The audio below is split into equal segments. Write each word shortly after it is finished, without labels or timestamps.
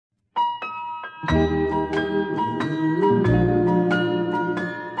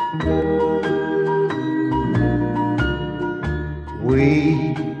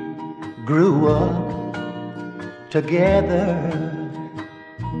We grew up together.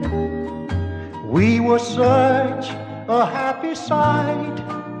 We were such a happy sight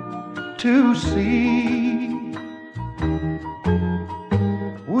to see.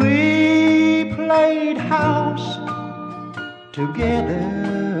 We played house together.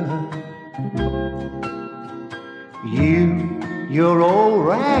 You, your old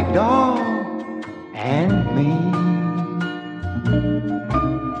rag doll, and me.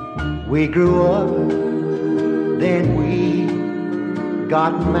 We grew up, then we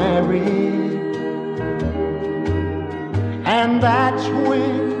got married, and that's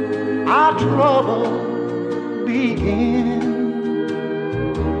when our trouble began.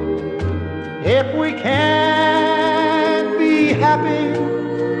 If we can't be happy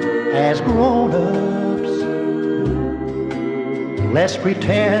as grown-ups, let's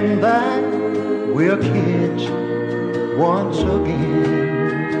pretend that we're kids once again.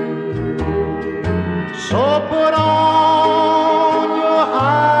 So put on your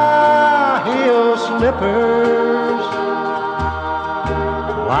high-heel slippers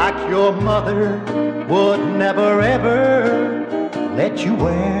like your mother would never ever let you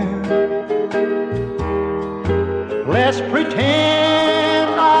wear. Let's pretend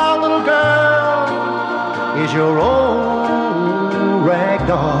our little girl is your old rag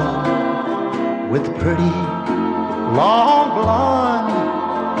doll with pretty long blonde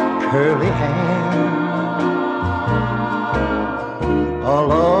curly hair. A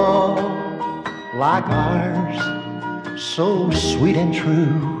love like ours, so sweet and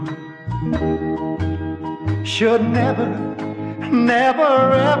true, should never,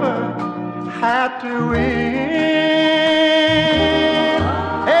 never, ever have to end.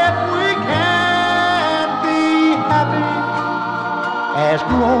 If we can't be happy as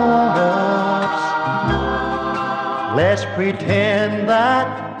grown-ups, let's pretend that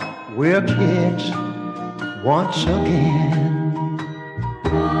we're kids once again.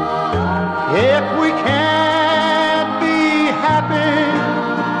 If we can't be happy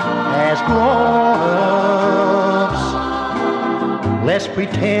as grown-ups, let's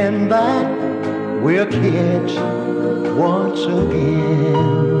pretend that we're kids once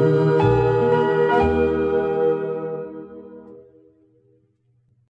again.